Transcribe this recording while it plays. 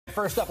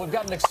First up, we've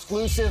got an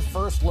exclusive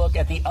first look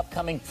at the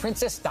upcoming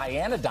Princess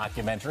Diana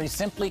documentary,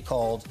 simply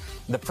called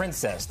The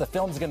Princess. The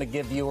film's going to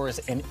give viewers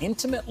an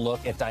intimate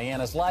look at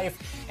Diana's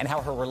life and how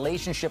her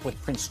relationship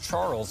with Prince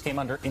Charles came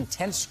under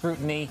intense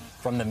scrutiny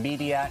from the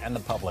media and the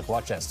public.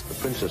 Watch this. The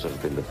princess has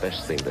been the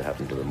best thing to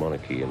happen to the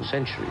monarchy in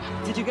centuries.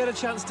 Did you get a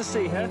chance to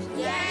see her?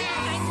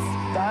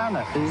 Yes!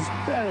 Diana is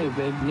very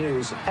big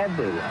news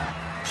everywhere.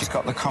 She's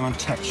got the common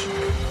touch.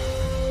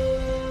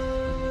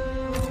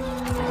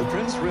 The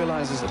prince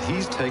realizes that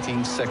he's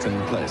taking second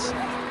place.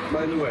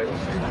 By the way,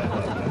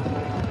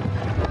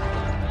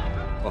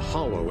 a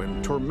hollow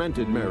and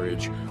tormented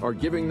marriage are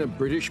giving the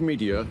British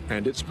media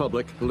and its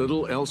public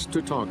little else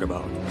to talk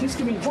about. Just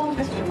give me one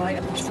question,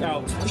 right?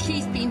 Out.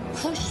 She's been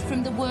pushed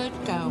from the word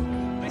go.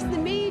 It's the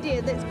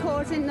media that's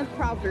causing the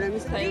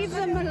problems. Leave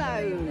them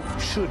alone.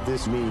 Should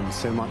this mean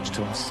so much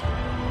to us?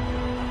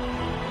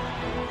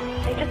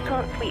 They just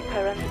can't sweep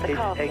her under the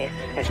carpet.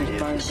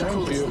 She's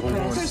so beautiful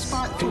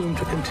and doomed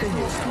to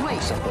continue.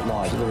 Wait. Separate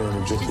lives that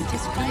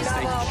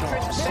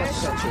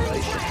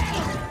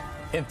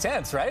are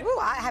Intense, right? Ooh,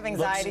 I have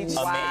anxiety. Looks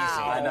amazing.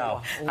 I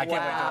know. I can't wait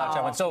to watch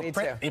that one. So, Me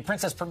too. The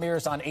Princess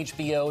premieres on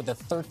HBO the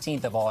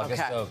 13th of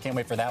August, so can't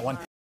wait for that one.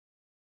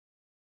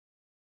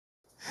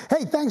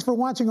 Hey, thanks for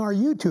watching our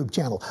YouTube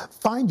channel.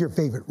 Find your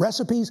favorite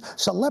recipes,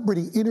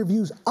 celebrity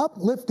interviews,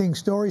 uplifting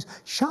stories,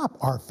 shop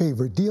our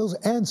favorite deals,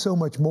 and so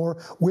much more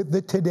with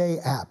the Today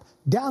app.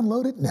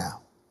 Download it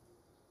now.